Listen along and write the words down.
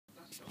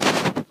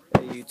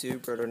YouTube,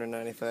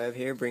 Rotor95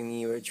 here, bringing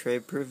you a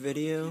trade proof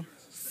video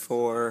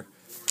for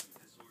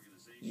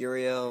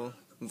Uriel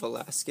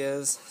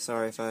Velasquez.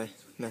 Sorry if I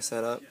messed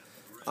that up.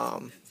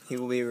 He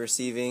will be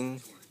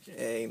receiving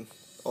a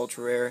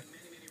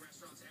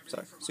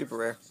super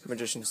rare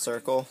Magician's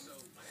Circle,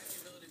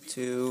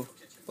 2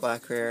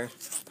 black rare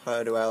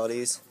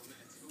Dualities,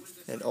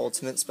 an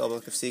ultimate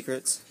Spellbook of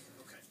Secrets,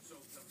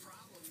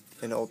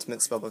 an ultimate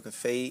Spellbook of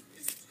Fate,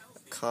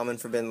 common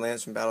Forbidden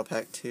Lance from Battle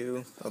Pack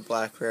 2, a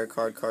black rare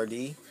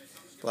Cardi,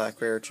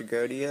 black rare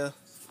Tragodia,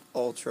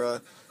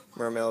 ultra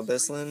Mermail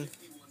Abyssalin,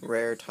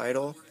 rare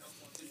Title,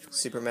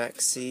 Super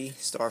Max C,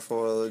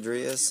 Starfoil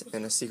Ladrius,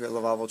 and a secret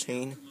Lavalval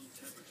Chain.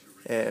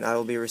 And I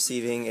will be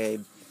receiving a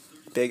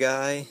Big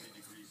Eye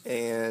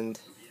and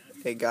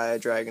a Gaia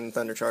Dragon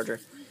Thunder Charger.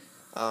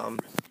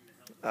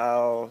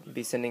 I'll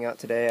be sending out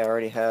today. I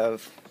already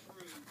have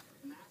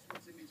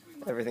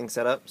everything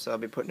set up, so I'll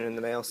be putting it in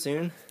the mail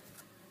soon.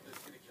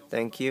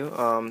 Thank you.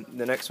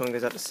 The next one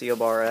goes out to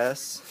Sealbar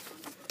S.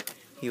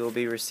 He will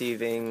be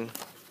receiving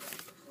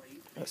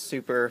a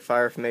super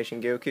Fire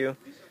Formation Goku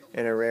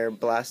and a rare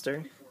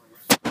Blaster.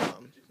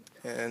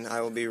 And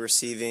I will be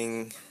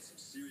receiving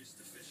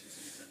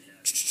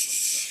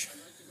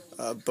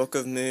a Book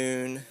of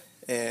Moon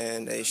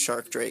and a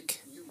Shark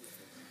Drake.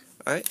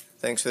 Alright,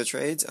 thanks for the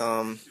trades.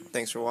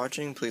 Thanks for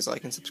watching. Please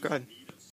like and subscribe.